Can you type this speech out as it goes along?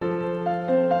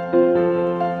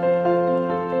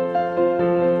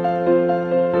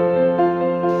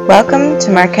Welcome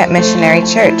to Marquette Missionary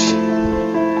Church.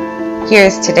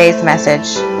 Here's today's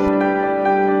message.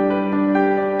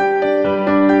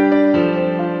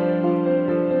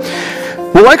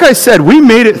 Well, like I said, we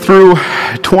made it through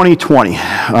 2020.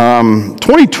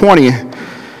 2020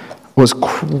 was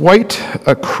quite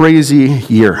a crazy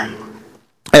year.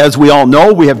 As we all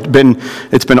know,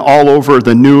 it's been all over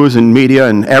the news and media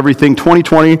and everything.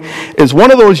 2020 is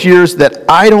one of those years that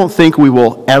I don't think we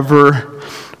will ever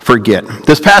forget.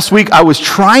 This past week, I was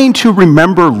trying to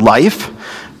remember life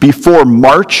before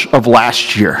March of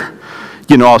last year.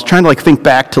 I was trying to think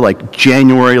back to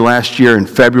January last year and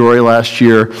February last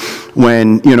year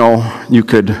when, you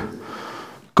could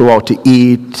go out to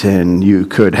eat and you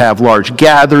could have large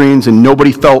gatherings and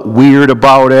nobody felt weird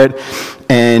about it.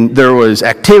 And there was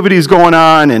activities going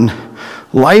on and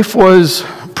life was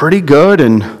pretty good.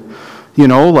 And,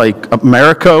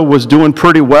 America was doing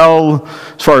pretty well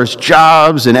as far as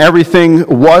jobs and everything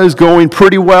was going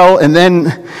pretty well. And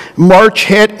then March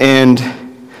hit and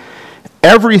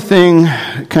everything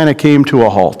kind of came to a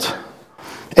halt.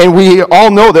 And we all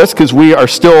know this because we are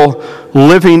still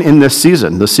living in this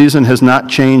season. The season has not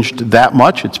changed that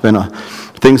much.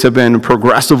 Things have been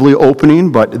progressively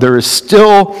opening, but there is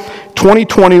still,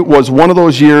 2020 was one of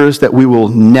those years that we will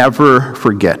never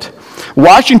forget.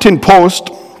 Washington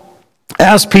Post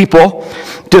asked people,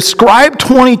 describe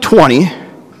 2020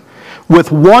 with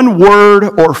one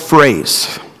word or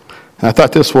phrase. And I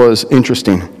thought this was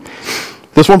interesting.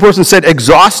 This one person said,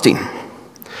 exhausting.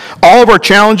 All of our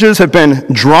challenges have been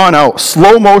drawn out.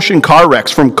 Slow motion car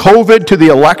wrecks, from COVID to the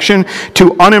election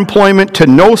to unemployment to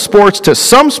no sports to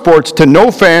some sports to no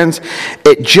fans.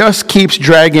 It just keeps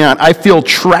dragging on. I feel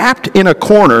trapped in a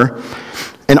corner,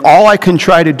 and all I can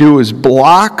try to do is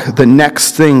block the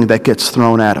next thing that gets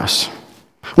thrown at us.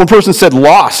 One person said,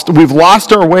 lost. We've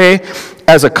lost our way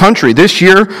as a country. This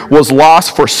year was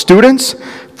lost for students,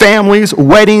 families,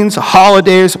 weddings,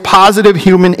 holidays, positive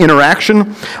human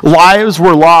interaction. Lives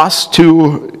were lost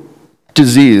to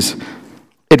disease.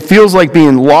 It feels like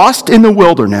being lost in the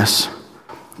wilderness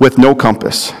with no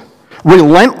compass.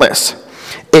 Relentless.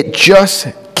 It just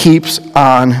keeps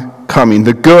on coming.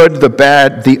 The good, the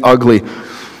bad, the ugly.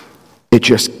 It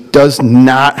just does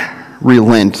not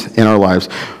relent in our lives.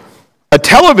 A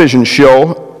television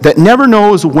show that never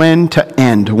knows when to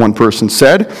end, one person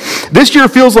said. This year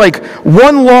feels like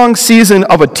one long season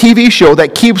of a TV show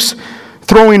that keeps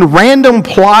throwing random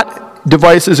plot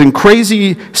devices and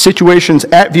crazy situations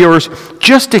at viewers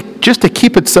just to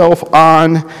keep itself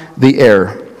on the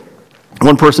air.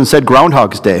 One person said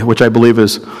Groundhog's Day, which I believe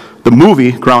is the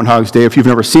movie Groundhog's Day. If you've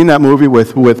never seen that movie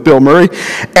with Bill Murray,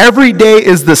 every day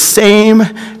is the same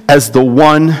as the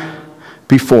one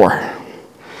before.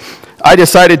 I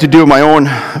decided to do my own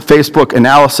Facebook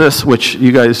analysis, which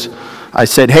I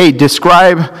said, hey,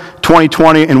 describe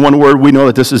 2020 in one word. We know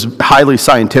that this is highly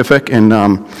scientific and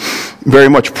very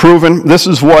much proven. This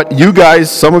is what you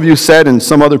guys, some of you said, and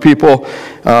some other people,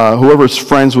 whoever's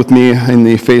friends with me in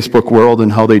the Facebook world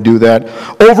and how they do that.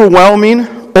 Overwhelming,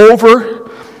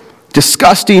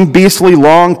 disgusting, beastly,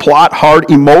 long, plot, hard,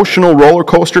 emotional, roller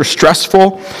coaster,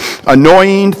 stressful,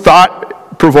 annoying,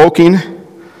 thought-provoking,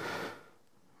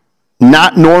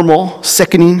 not normal,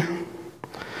 sickening.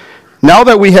 Now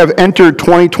that we have entered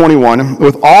 2021,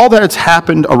 with all that has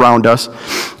happened around us,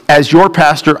 as your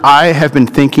pastor, I have been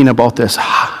thinking about this.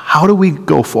 How do we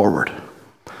go forward?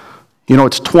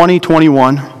 It's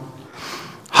 2021.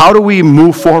 How do we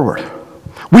move forward?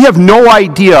 We have no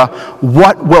idea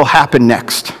what will happen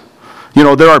next.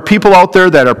 There are people out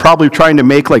there that are probably trying to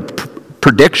make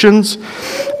predictions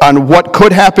on what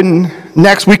could happen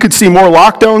next. We could see more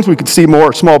lockdowns. We could see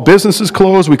more small businesses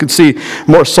closed. We could see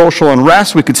more social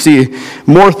unrest. We could see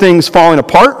more things falling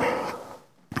apart.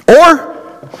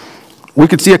 Or we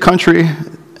could see a country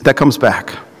that comes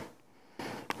back.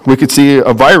 We could see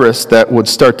a virus that would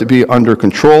start to be under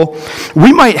control.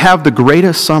 We might have the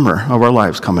greatest summer of our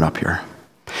lives coming up here.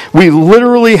 We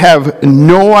literally have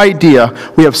no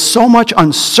idea. We have so much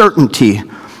uncertainty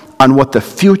on what the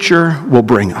future will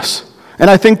bring us. And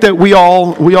I think that we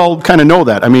all kind of know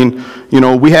that.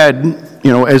 We had,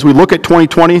 as we look at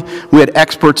 2020, we had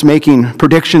experts making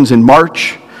predictions in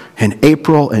March and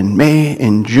April and May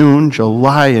and June,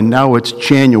 July, and now it's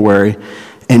January.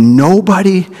 And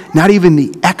nobody, not even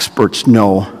the experts,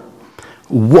 know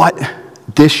what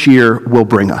this year will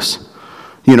bring us.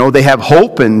 They have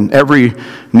hope, and every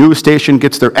news station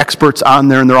gets their experts on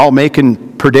there, and they're all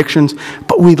making predictions,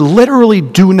 but we literally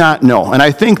do not know. And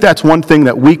I think that's one thing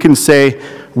that we can say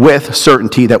with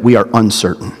certainty, that we are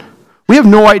uncertain. We have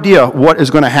no idea what is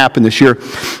going to happen this year.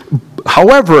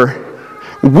 However,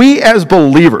 we as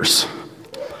believers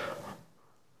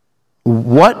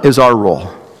what is our role?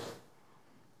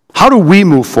 How do we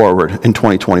move forward in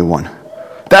 2021?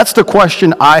 That's the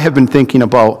question I have been thinking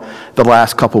about the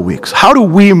last couple weeks. How do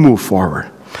we move forward?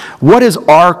 What is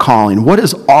our calling? What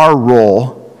is our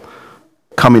role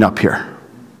coming up here?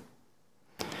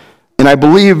 And I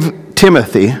believe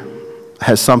Timothy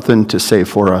has something to say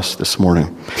for us this morning.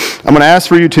 I'm going to ask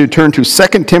for you to turn to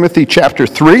 2 Timothy chapter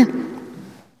 3.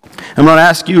 I'm going to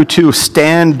ask you to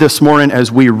stand this morning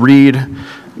as we read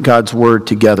God's word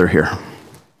together here.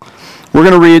 We're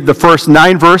going to read the first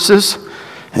 9 verses,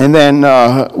 and then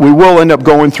we will end up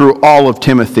going through all of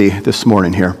Timothy this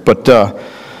morning here. But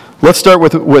let's start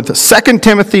with 2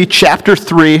 Timothy chapter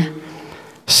 3,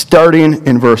 starting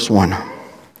in verse 1.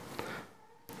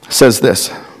 It says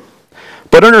this,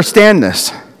 "But understand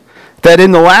this, that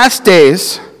in the last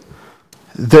days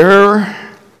there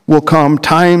will come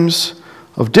times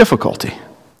of difficulty.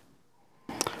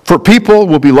 For people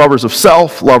will be lovers of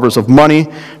self, lovers of money,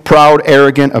 proud,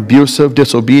 arrogant, abusive,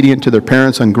 disobedient to their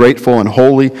parents, ungrateful,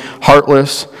 unholy,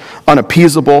 heartless,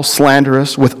 unappeasable,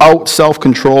 slanderous, without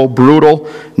self-control, brutal,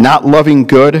 not loving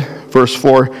good." Verse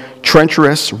 4,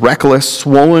 "Treacherous, reckless,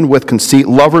 swollen with conceit,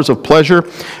 lovers of pleasure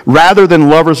rather than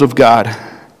lovers of God,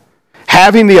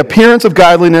 having the appearance of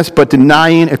godliness but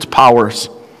denying its powers.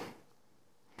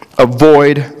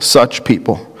 Avoid such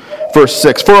people." Verse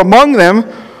 6, "For among them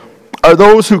are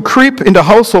those who creep into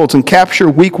households and capture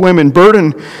weak women,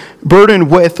 burdened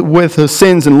with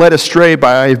sins and led astray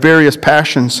by various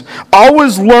passions,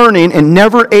 always learning and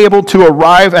never able to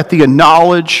arrive at the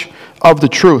knowledge of the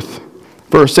truth."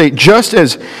 Verse 8, "Just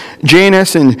as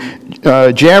Jannes and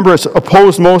Jambres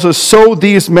opposed Moses, so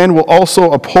these men will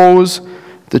also oppose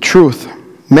the truth.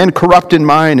 Men corrupt in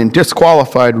mind and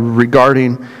disqualified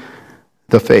regarding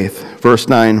the faith." Verse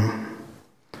 9,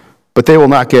 "But they will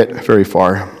not get very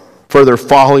far, for their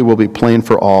folly will be plain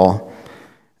for all,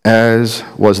 as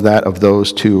was that of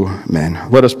those 2 men."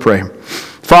 Let us pray.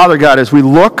 Father God, as we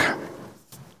look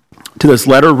to this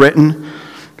letter written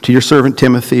to your servant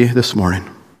Timothy this morning,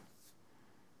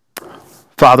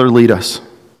 Father, lead us.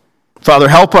 Father,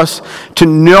 help us to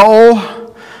know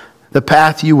the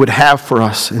path you would have for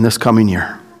us in this coming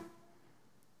year.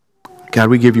 God,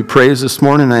 we give you praise this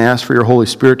morning, and I ask for your Holy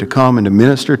Spirit to come and to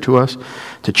minister to us,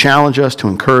 to challenge us, to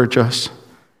encourage us.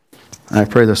 And I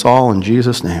pray this all in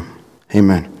Jesus' name.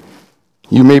 Amen.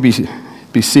 You may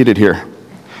be seated here.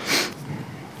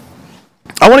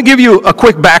 I want to give you a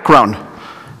quick background,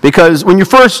 because when you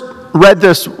first read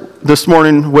this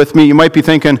morning with me, you might be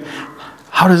thinking,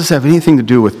 how does this have anything to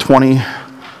do with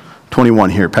 2021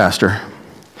 here, Pastor?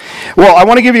 Well, I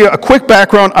want to give you a quick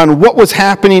background on what was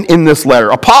happening in this letter.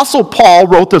 Apostle Paul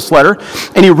wrote this letter,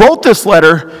 and he wrote this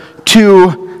letter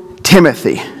to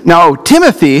Timothy. Now,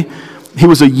 Timothy, he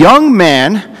was a young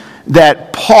man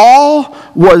that Paul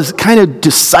was kind of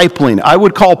discipling. I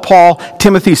would call Paul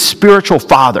Timothy's spiritual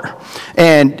father.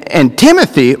 And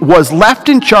Timothy was left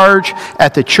in charge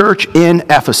at the church in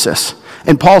Ephesus.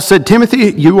 And Paul said,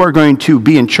 "Timothy, you are going to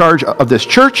be in charge of this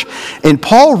church." And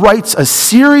Paul writes a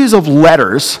series of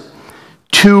letters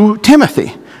to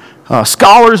Timothy.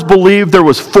 Scholars believe there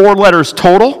was 4 letters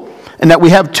total, and that we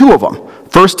have 2 of them,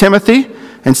 1 Timothy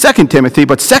and 2 Timothy.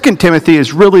 But 2 Timothy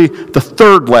is really the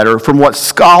 3rd letter from what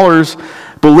scholars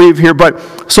believe here. But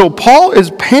so Paul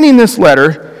is penning this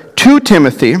letter to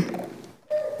Timothy,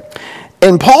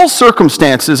 and Paul's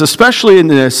circumstances, especially in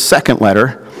this 2nd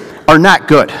letter, are not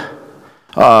good.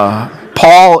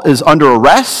 Paul is under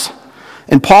arrest,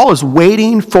 and Paul is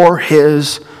waiting for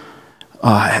his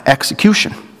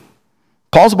execution.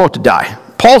 Paul's about to die.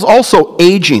 Paul's also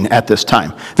aging at this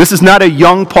time. This is not a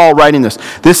young Paul writing this.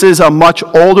 This is a much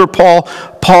older Paul.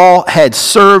 Paul had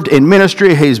served in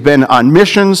ministry. He's been on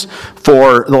missions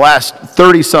for the last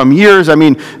 30-some years. I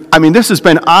mean, this has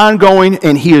been ongoing,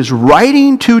 and he is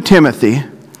writing to Timothy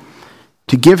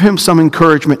to give him some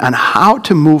encouragement on how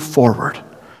to move forward.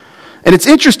 And it's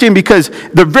interesting because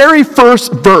the very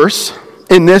first verse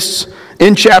in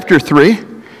chapter 3,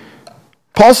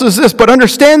 Paul says this, "But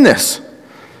understand this,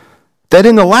 that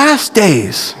in the last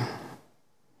days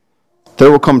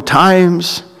there will come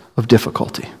times of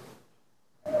difficulty."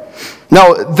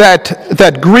 Now,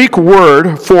 that Greek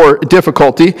word for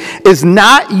difficulty is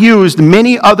not used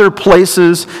many other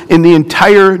places in the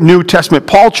entire New Testament.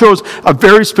 Paul chose a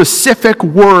very specific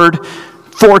word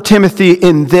for Timothy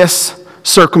in this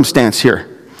circumstance here.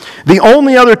 The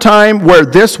only other time where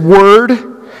this word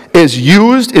is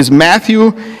used is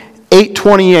Matthew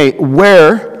 8:28,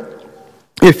 where,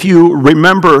 if you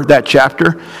remember that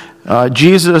chapter,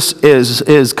 Jesus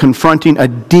is confronting a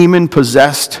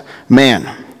demon-possessed man.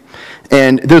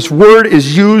 And this word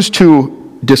is used to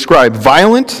describe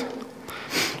violent,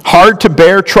 hard to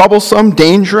bear, troublesome,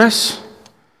 dangerous.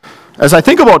 As I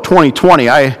think about 2020,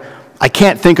 I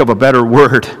can't think of a better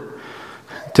word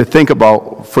to think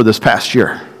about for this past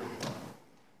year.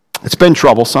 It's been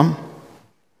troublesome.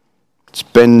 It's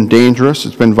been dangerous.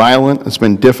 It's been violent. It's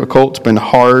been difficult. It's been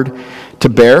hard to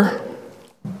bear.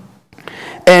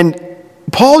 And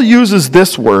Paul uses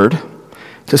this word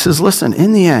to says, listen,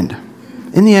 in the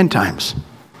end times,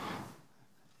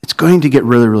 it's going to get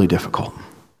really, really difficult.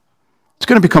 It's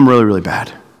going to become really, really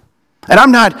bad. And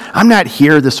I'm not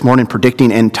here this morning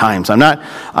predicting end times.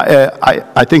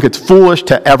 I think it's foolish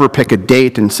to ever pick a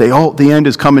date and say, oh, the end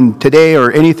is coming today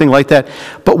or anything like that.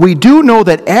 But we do know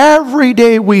that every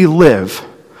day we live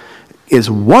is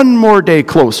one more day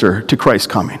closer to Christ's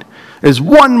coming, is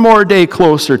one more day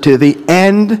closer to the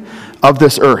end of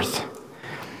this earth.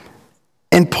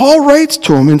 And Paul writes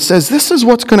to him and says, this is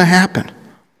what's going to happen.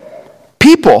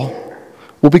 People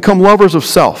will become lovers of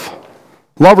self,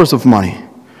 lovers of money,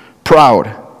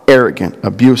 proud, arrogant,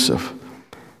 abusive,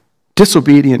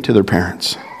 disobedient to their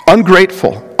parents,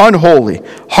 ungrateful, unholy,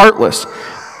 heartless,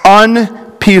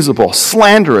 unappeasable,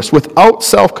 slanderous, without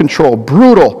self-control,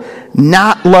 brutal,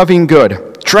 not loving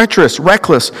good, treacherous,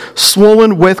 reckless,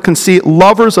 swollen with conceit,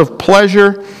 lovers of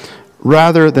pleasure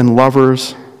rather than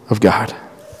lovers of God.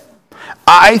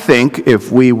 I think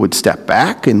if we would step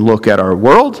back and look at our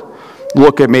world,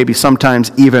 look at maybe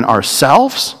sometimes even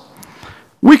ourselves,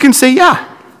 we can say, yeah,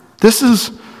 this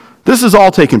is all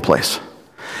taking place.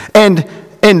 And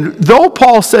though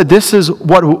Paul said this is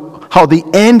how the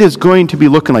end is going to be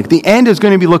looking like, the end is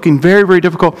going to be looking very, very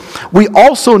difficult, we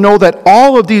also know that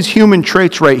all of these human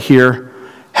traits right here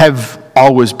have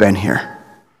always been here.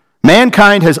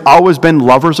 Mankind has always been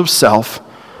lovers of self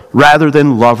rather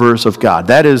than lovers of God.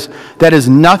 That is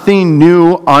nothing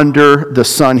new under the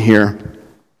sun here.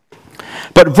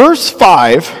 But verse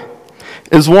 5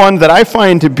 is one that I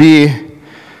find to be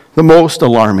the most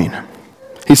alarming.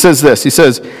 He says this, he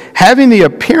says, having the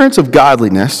appearance of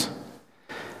godliness,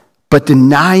 but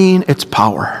denying its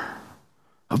power.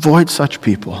 Avoid such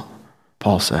people,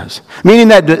 Paul says. Meaning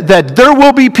that there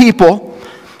will be people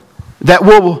that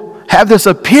will have this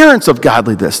appearance of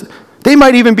godliness. They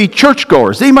might even be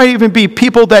churchgoers. They might even be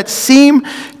people that seem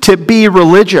to be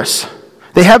religious.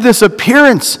 They have this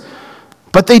appearance,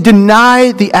 but they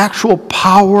deny the actual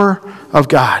power of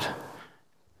God.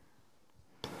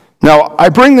 Now, I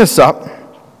bring this up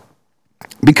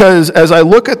because as I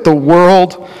look at the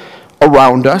world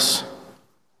around us,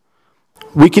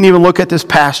 we can even look at this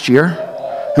past year,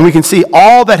 and we can see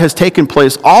all that has taken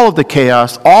place, all of the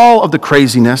chaos, all of the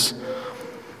craziness.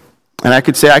 And I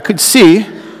could see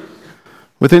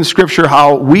within Scripture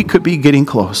how we could be getting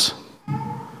close.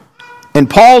 And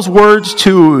Paul's words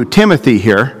to Timothy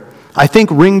here, I think,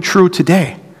 ring true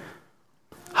today.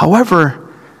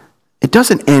 However, it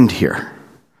doesn't end here.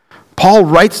 Paul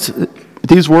writes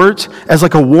these words as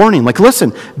like a warning, like,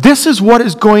 listen, this is what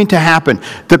is going to happen.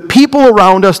 The people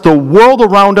around us, the world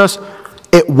around us,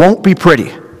 it won't be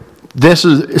pretty.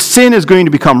 Sin is going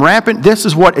to become rampant. This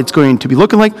is what it's going to be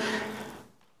looking like.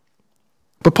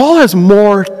 But Paul has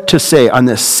more to say on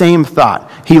this same thought.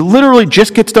 He literally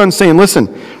just gets done saying,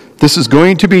 listen, this is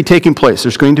going to be taking place.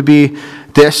 There's going to be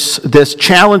this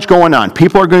challenge going on.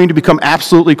 People are going to become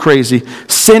absolutely crazy.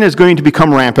 Sin is going to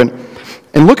become rampant.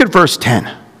 And look at verse 10.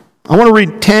 I want to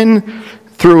read 10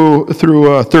 through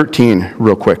 13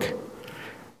 real quick.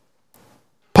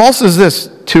 Paul says this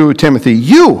to Timothy,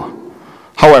 you,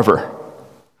 however,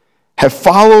 have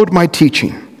followed my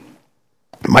teaching,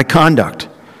 my conduct,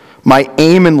 my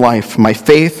aim in life, my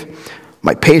faith,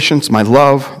 my patience, my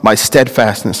love, my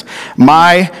steadfastness,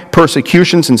 my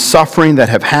persecutions and suffering that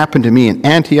have happened to me in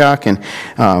Antioch and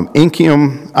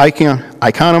Iconium,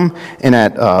 and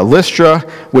at Lystra,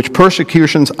 which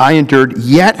persecutions I endured,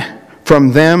 yet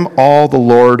from them all the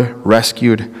Lord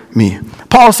rescued me.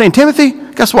 Paul is saying, Timothy,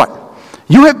 guess what?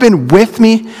 You have been with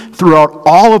me throughout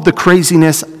all of the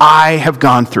craziness I have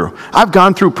gone through. I've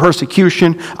gone through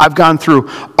persecution. I've gone through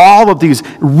all of these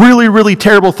really, really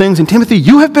terrible things. And Timothy,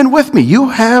 you have been with me.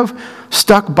 You have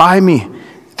stuck by me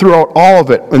throughout all of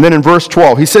it. And then in verse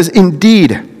 12, he says,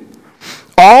 indeed,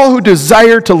 all who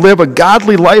desire to live a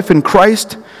godly life in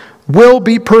Christ will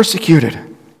be persecuted,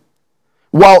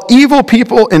 while evil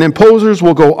people and imposers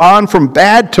will go on from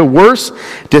bad to worse,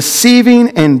 deceiving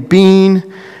and being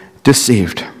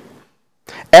deceived.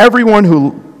 Everyone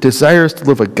who desires to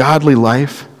live a godly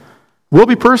life will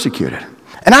be persecuted.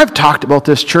 And I've talked about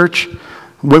this, church,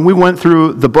 when we went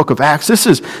through the book of Acts. This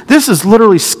is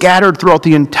literally scattered throughout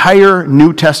the entire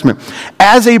New Testament.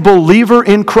 As a believer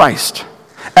in Christ,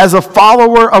 as a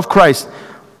follower of Christ,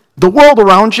 the world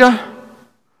around you,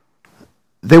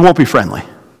 they won't be friendly.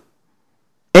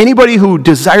 Anybody who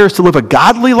desires to live a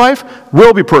godly life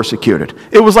will be persecuted.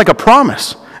 It was like a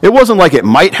promise. It wasn't like it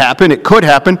might happen, it could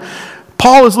happen.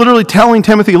 Paul is literally telling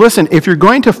Timothy, listen, if you're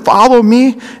going to follow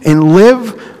me and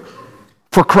live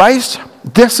for Christ,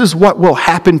 this is what will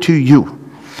happen to you.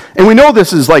 And we know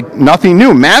this is like nothing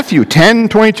new. Matthew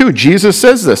 10:22, Jesus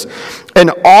says this,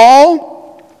 and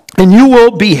you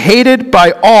will be hated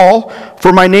by all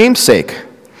for my name's sake,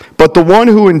 but the one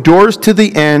who endures to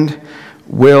the end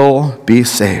will be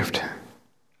saved.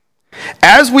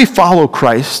 As we follow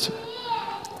Christ,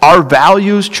 our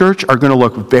values, church, are going to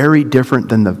look very different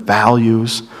than the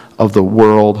values of the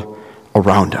world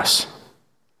around us.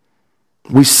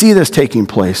 We see this taking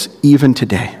place even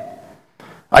today.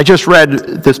 I just read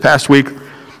this past week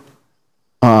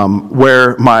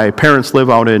where my parents live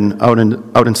out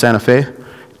in Santa Fe.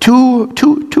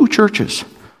 Two churches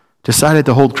decided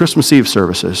to hold Christmas Eve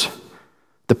services.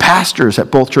 The pastors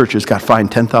at both churches got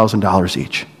fined $10,000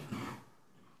 each.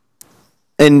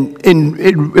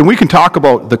 And we can talk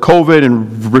about the COVID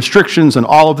and restrictions and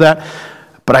all of that,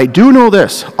 but I do know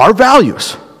this, our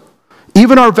values,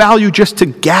 even our value just to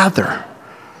gather,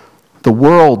 the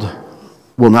world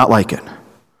will not like it.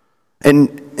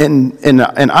 And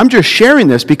I'm just sharing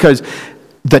this because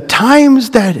the times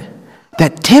that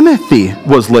Timothy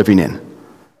was living in,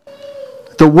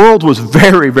 the world was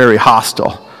very, very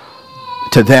hostile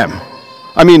to them.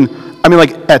 I mean,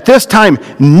 like at this time,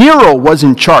 Nero was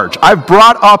in charge. I've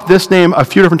brought up this name a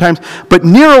few different times, but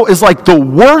Nero is like the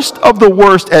worst of the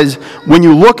worst as when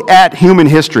you look at human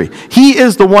history. He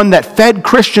is the one that fed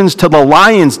Christians to the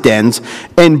lions' dens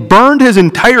and burned his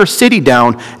entire city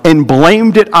down and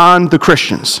blamed it on the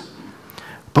Christians.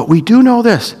 But we do know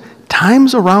this,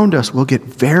 times around us will get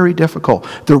very difficult.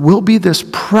 There will be this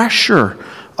pressure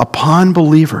upon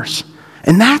believers.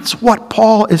 And that's what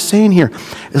Paul is saying here.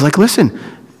 Is like, listen,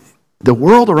 the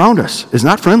world around us is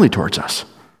not friendly towards us.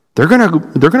 They're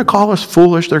gonna call us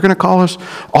foolish. They're gonna call us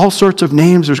all sorts of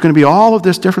names. There's gonna be all of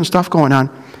this different stuff going on.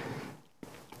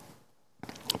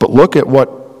 But look at what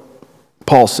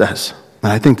Paul says.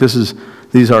 And I think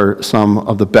these are some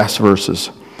of the best verses.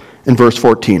 In verse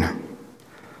 14.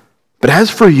 But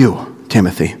as for you,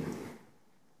 Timothy,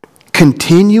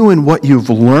 continue in what you've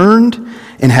learned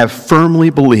and have firmly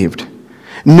believed,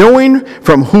 knowing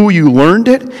from who you learned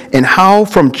it and how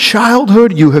from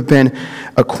childhood you have been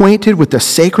acquainted with the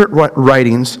sacred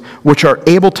writings, which are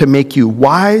able to make you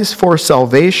wise for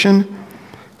salvation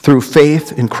through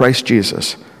faith in Christ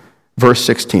Jesus. Verse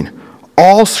 16,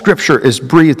 all scripture is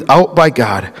breathed out by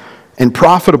God and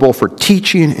profitable for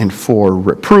teaching and for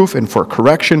reproof and for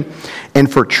correction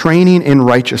and for training in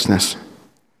righteousness,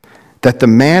 that the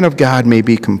man of God may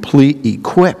be complete,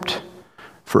 equipped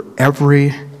for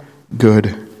every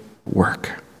good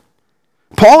work.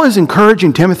 Paul is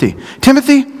encouraging Timothy.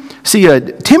 Timothy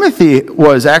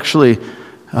was actually,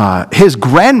 his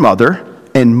grandmother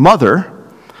and mother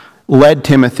led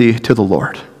Timothy to the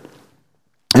Lord.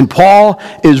 And Paul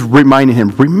is reminding him,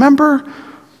 remember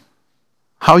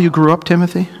how you grew up,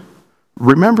 Timothy?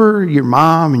 Remember your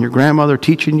mom and your grandmother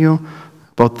teaching you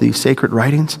about the sacred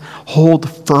writings? Hold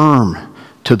firm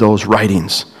to those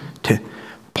writings.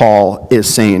 Paul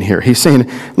is saying here. He's saying,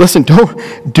 listen,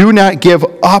 do not give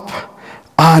up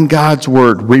on God's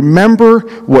word. Remember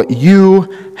what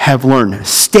you have learned.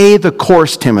 Stay the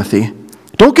course, Timothy.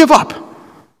 Don't give up.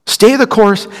 Stay the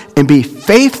course and be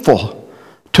faithful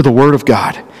to the word of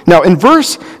God. Now, in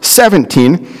verse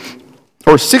 17,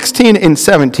 or 16 and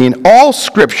 17, all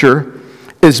scripture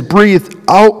is breathed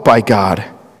out by God.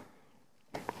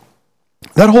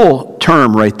 That whole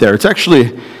term right there, it's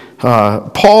actually,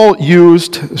 Paul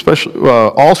used, especially,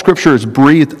 all scripture is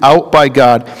breathed out by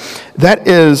God. That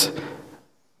is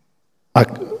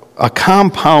a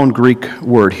compound Greek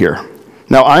word here.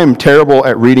 Now, I am terrible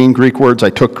at reading Greek words. I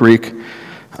took Greek.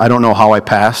 I don't know how I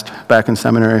passed back in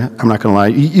seminary. I'm not going to lie.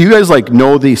 You guys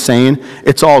know the saying,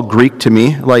 it's all Greek to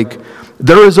me.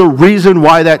 There is a reason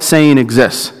why that saying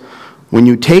exists. When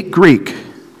you take Greek,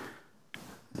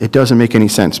 it doesn't make any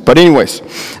sense. But anyways,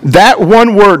 that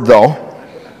one word though,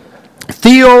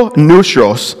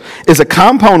 theonousros, is a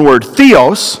compound word.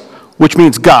 Theos, which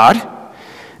means God,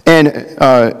 and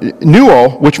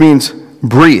nuo, which means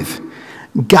breathe.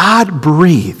 God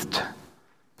breathed.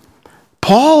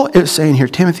 Paul is saying here,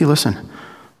 Timothy, listen,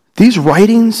 these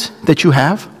writings that you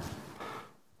have,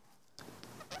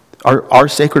 our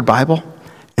sacred Bible,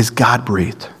 is God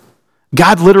breathed.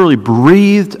 God literally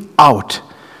breathed out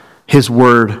his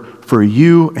word for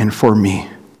you and for me.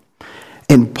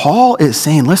 And Paul is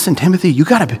saying, listen, Timothy, you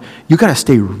gotta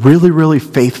stay really, really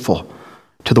faithful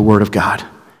to the word of God.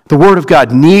 The Word of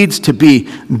God needs to be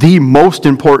the most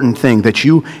important thing that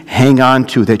you hang on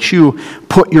to, that you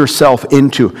put yourself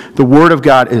into. The Word of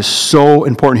God is so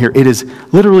important here. It is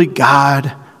literally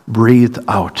God breathed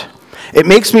out. It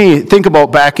makes me think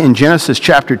about back in Genesis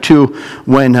chapter 2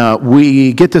 when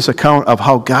we get this account of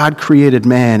how God created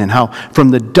man and how from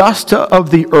the dust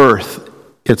of the earth,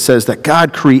 it says that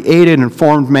God created and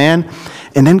formed man,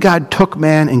 and then God took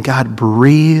man and God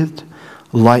breathed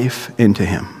life into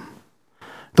him.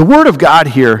 The Word of God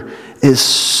here is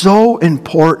so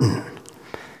important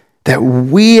that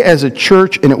we as a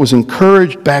church, and it was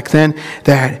encouraged back then,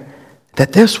 that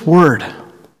this Word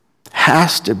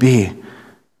has to be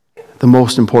the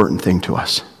most important thing to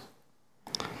us.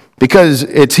 Because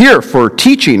it's here for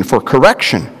teaching, for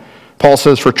correction. Paul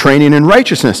says for training in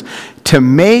righteousness, to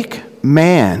make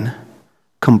man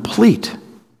complete,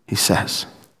 he says.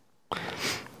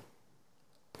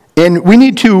 And we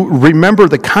need to remember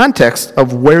the context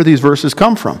of where these verses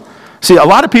come from. See, a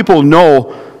lot of people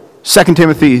know 2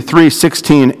 Timothy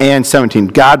 3:16 and 17.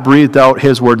 God breathed out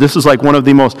his word. This is like one of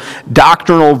the most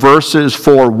doctrinal verses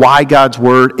for why God's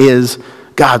word is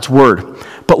God's word.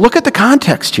 But look at the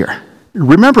context here.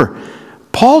 Remember,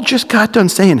 Paul just got done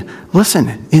saying,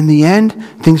 listen, in the end,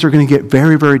 things are going to get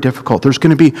very, very difficult. There's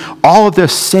going to be all of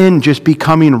this sin just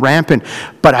becoming rampant.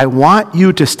 But I want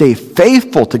you to stay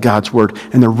faithful to God's word.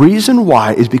 And the reason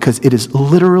why is because it is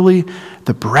literally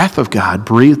the breath of God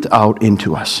breathed out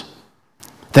into us.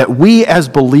 That we as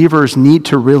believers need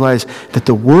to realize that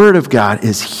the word of God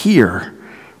is here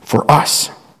for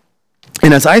us.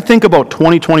 And as I think about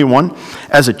 2021,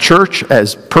 as a church,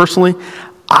 as personally,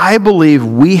 I believe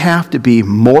we have to be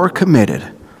more committed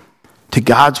to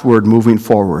God's word moving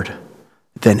forward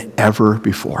than ever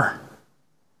before.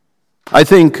 I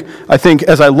think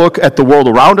as I look at the world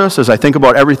around us, as I think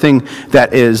about everything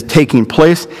that is taking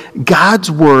place,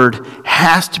 God's word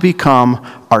has to become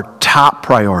our top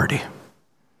priority.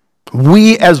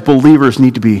 We as believers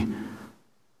need to be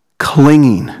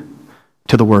clinging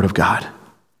to the word of God.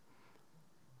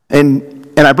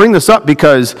 And I bring this up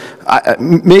because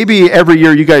maybe every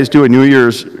year you guys do a New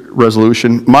Year's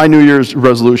resolution. My New Year's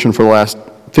resolution for the last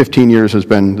 15 years has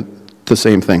been the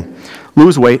same thing.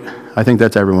 Lose weight. I think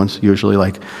that's everyone's usually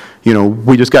like,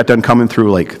 we just got done coming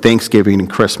through like Thanksgiving and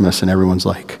Christmas and everyone's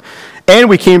like. And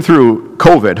we came through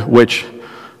COVID, which,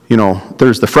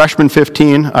 there's the freshman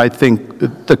 15. I think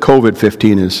the COVID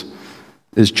 15 is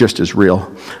just as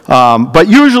real. But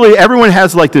usually everyone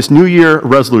has like this New Year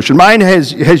resolution. Mine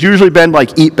has usually been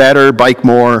like eat better, bike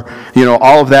more,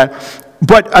 all of that.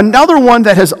 But another one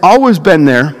that has always been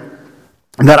there,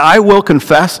 that I will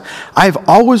confess, I've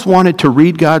always wanted to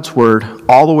read God's word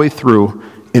all the way through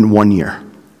in 1 year.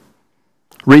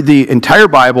 Read the entire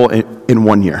Bible in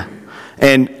 1 year.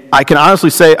 And I can honestly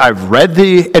say I've read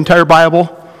the entire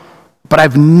Bible, but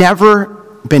I've never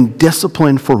been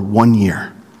disciplined for 1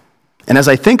 year. And as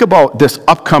I think about this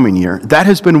upcoming year, that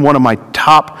has been one of my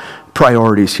top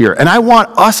priorities here. And I want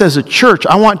us as a church,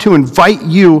 I want to invite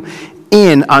you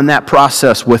in on that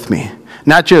process with me.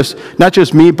 Not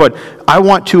just me, but I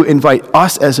want to invite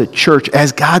us as a church,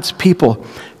 as God's people,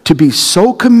 to be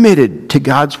so committed to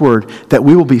God's word that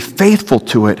we will be faithful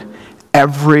to it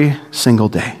every single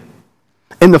day.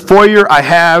 In the foyer, I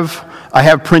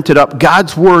have printed up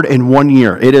God's word in 1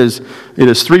 year. It is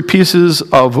 3 pieces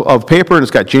of paper, and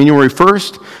it's got January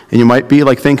 1st, and you might be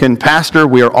like thinking, Pastor,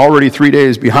 we are already 3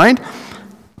 days behind.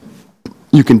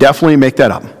 You can definitely make that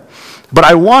up. But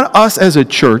I want us as a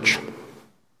church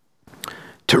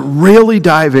to really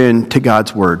dive into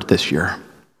God's word this year.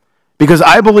 Because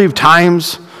I believe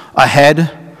times ahead,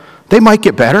 they might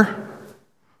get better.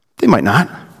 They might not.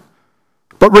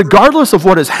 But regardless of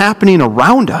what is happening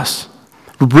around us,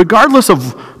 regardless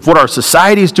of what our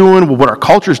society is doing, what our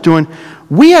culture is doing,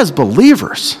 we as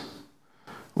believers,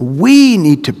 we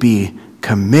need to be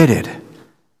committed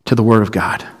to the Word of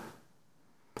God.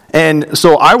 And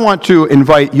so I want to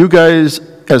invite you guys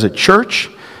as a church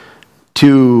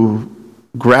to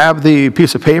grab the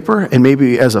piece of paper and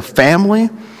maybe as a family,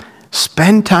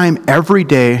 spend time every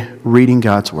day reading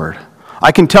God's Word.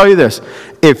 I can tell you this,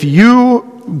 if you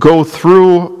go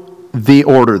through the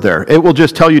order there, it will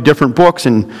just tell you different books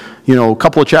and, a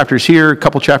couple of chapters here, a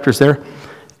couple of chapters there.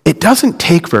 It doesn't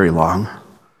take very long,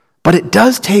 but it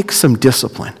does take some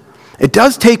discipline. It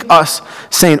does take us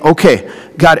saying, okay,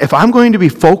 God, if I'm going to be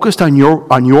focused on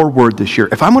your word this year,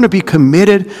 if I'm going to be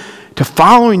committed to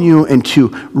following you and to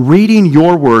reading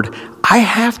your word, I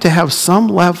have to have some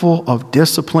level of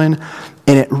discipline,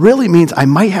 and it really means I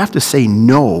might have to say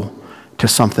no to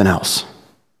something else.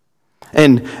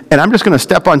 And I'm just going to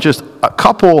step on just a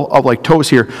couple of toes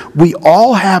here. We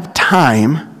all have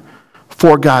time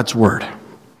for God's word.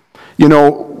 You know,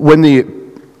 when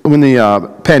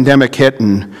the pandemic hit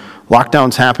and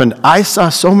lockdowns happened, I saw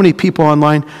so many people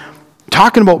online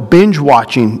talking about binge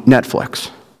watching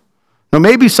Netflix. Now,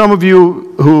 maybe some of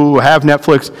you who have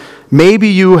Netflix, maybe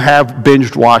you have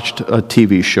binge watched a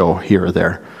TV show here or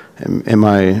there.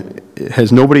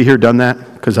 Has nobody here done that?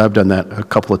 Because I've done that a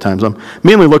couple of times. I'm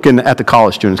mainly looking at the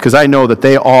college students because I know that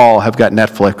they all have got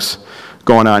Netflix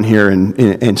going on here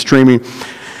and streaming.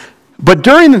 But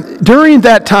during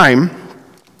that time,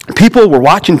 people were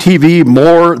watching TV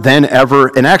more than ever.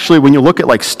 And actually, when you look at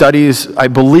like studies, I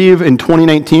believe in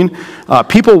 2019,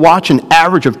 people watch an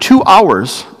average of 2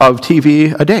 hours of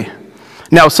TV a day.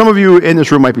 Now, some of you in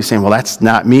this room might be saying, well, that's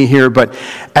not me here. But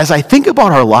as I think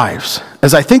about our lives,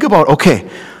 as I think about, okay,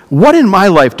 what in my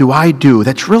life do I do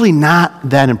that's really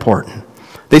not that important?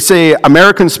 They say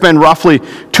Americans spend roughly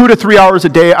 2 to 3 hours a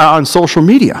day on social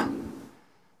media.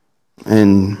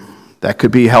 And that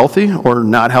could be healthy or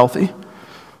not healthy.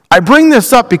 I bring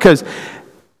this up because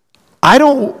I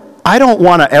don't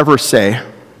want to ever say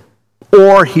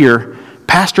or hear,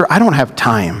 Pastor, I don't have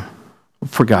time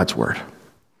for God's word.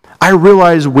 I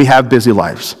realize we have busy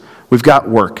lives. We've got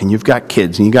work, and you've got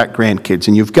kids, and you've got grandkids,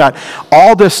 and you've got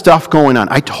all this stuff going on.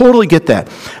 I totally get that.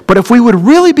 But if we would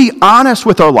really be honest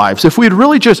with our lives, if we'd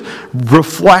really just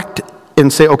reflect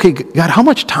and say, okay, God, how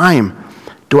much time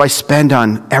do I spend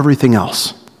on everything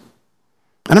else?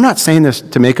 And I'm not saying this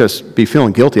to make us be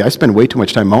feeling guilty. I spend way too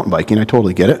much time mountain biking. I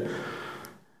totally get it.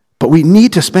 But we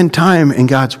need to spend time in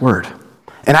God's word.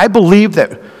 And I believe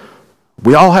that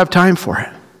we all have time for it.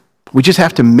 We just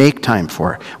have to make time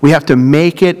for it. We have to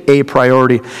make it a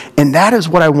priority. And that is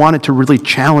what I wanted to really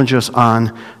challenge us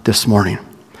on this morning.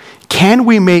 Can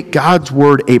we make God's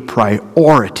word a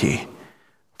priority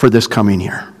for this coming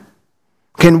year?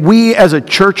 Can we as a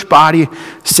church body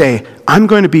say, I'm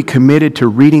going to be committed to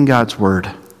reading God's word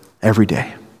every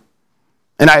day?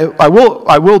 And I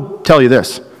will tell you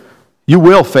this. You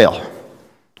will fail.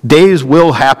 Days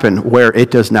will happen where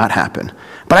it does not happen.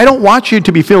 But I don't want you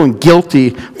to be feeling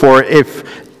guilty for if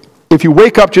you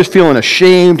wake up just feeling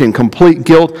ashamed and complete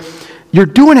guilt. You're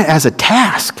doing it as a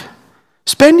task.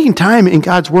 Spending time in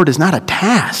God's word is not a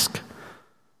task.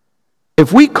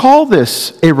 If we call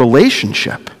this a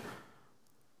relationship,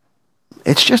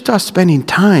 it's just us spending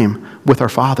time with our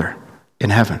Father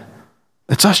in heaven.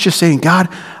 It's us just saying, God,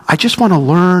 I just want to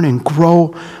learn and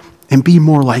grow and be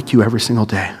more like you every single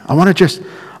day. I want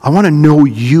to know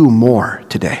you more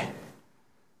today.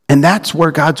 And that's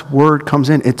where God's word comes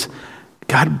in. It's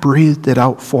God breathed it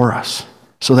out for us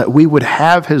so that we would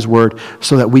have his word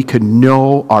so that we could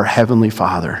know our heavenly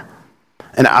Father.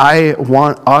 And I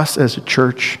want us as a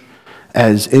church,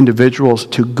 as individuals,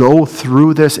 to go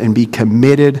through this and be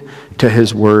committed to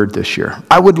his word this year.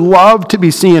 I would love to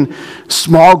be seeing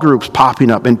small groups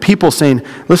popping up and people saying,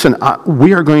 listen,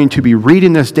 we are going to be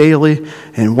reading this daily,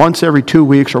 and once every 2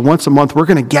 weeks or once a month, we're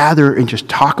going to gather and just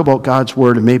talk about God's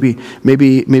word and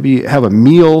maybe have a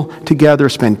meal together,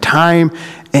 spend time,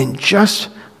 and just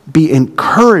be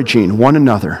encouraging one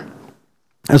another.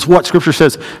 As what Scripture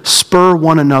says, spur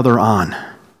one another on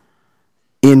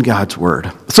in God's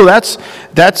word. So that's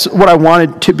what I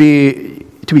wanted to be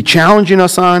challenging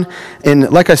us on. And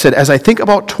like I said, as I think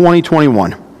about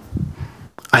 2021,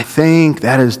 I think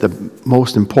that is the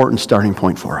most important starting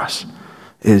point for us,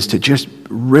 is to just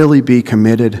really be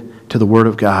committed to the word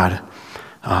of God,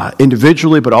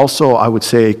 individually, but also I would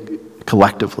say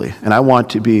collectively. And I want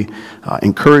to be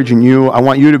encouraging you. I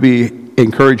want you to be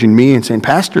encouraging me and saying,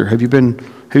 Pastor, have you been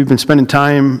spending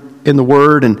time in the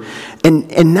word, and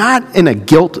not in a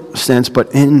guilt sense,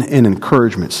 but in an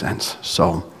encouragement sense.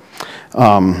 So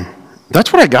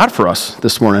that's what I got for us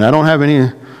this morning. I don't have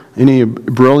any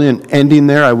brilliant ending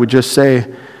there. I would just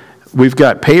say we've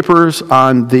got papers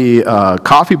on the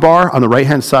coffee bar on the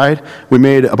right-hand side. We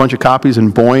made a bunch of copies,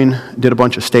 and Boyne did a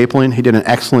bunch of stapling. He did an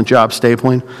excellent job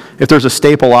stapling. If there's a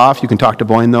staple off, you can talk to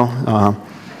Boyne, though.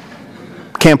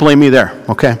 Can't blame me there,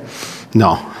 okay?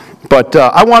 No. But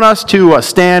I want us to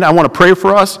stand. I want to pray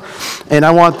for us. And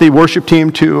I want the worship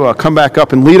team to come back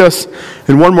up and lead us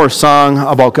in one more song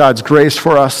about God's grace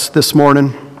for us this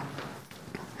morning.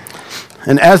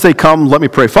 And as they come, let me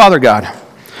pray. Father God,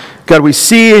 we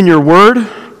see in your word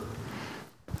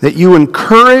that you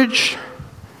encourage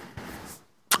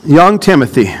young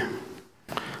Timothy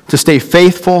to stay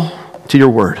faithful to your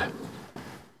word.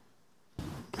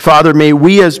 Father, may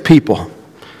we as people,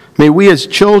 may we as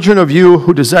children of you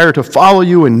who desire to follow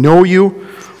you and know you,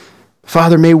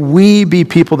 Father, may we be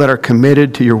people that are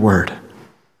committed to your word.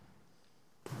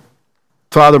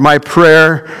 Father, my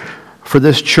prayer for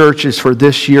this church is for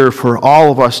this year, for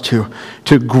all of us to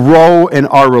grow in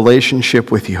our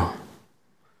relationship with you.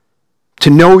 To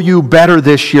know you better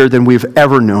this year than we've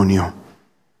ever known you.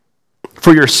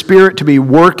 For your Spirit to be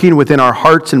working within our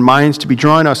hearts and minds, to be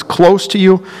drawing us close to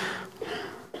you.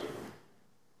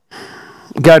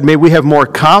 God, may we have more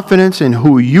confidence in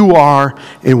who you are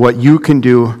and what you can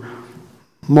do,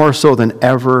 more so than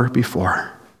ever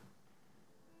before.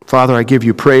 Father, I give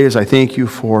you praise. I thank you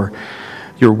for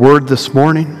your word this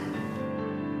morning.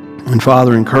 And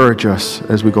Father, encourage us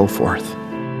as we go forth.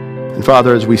 And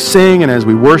Father, as we sing and as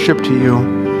we worship to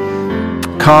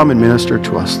you, come and minister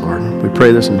to us, Lord. We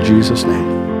pray this in Jesus' name.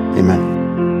 Amen.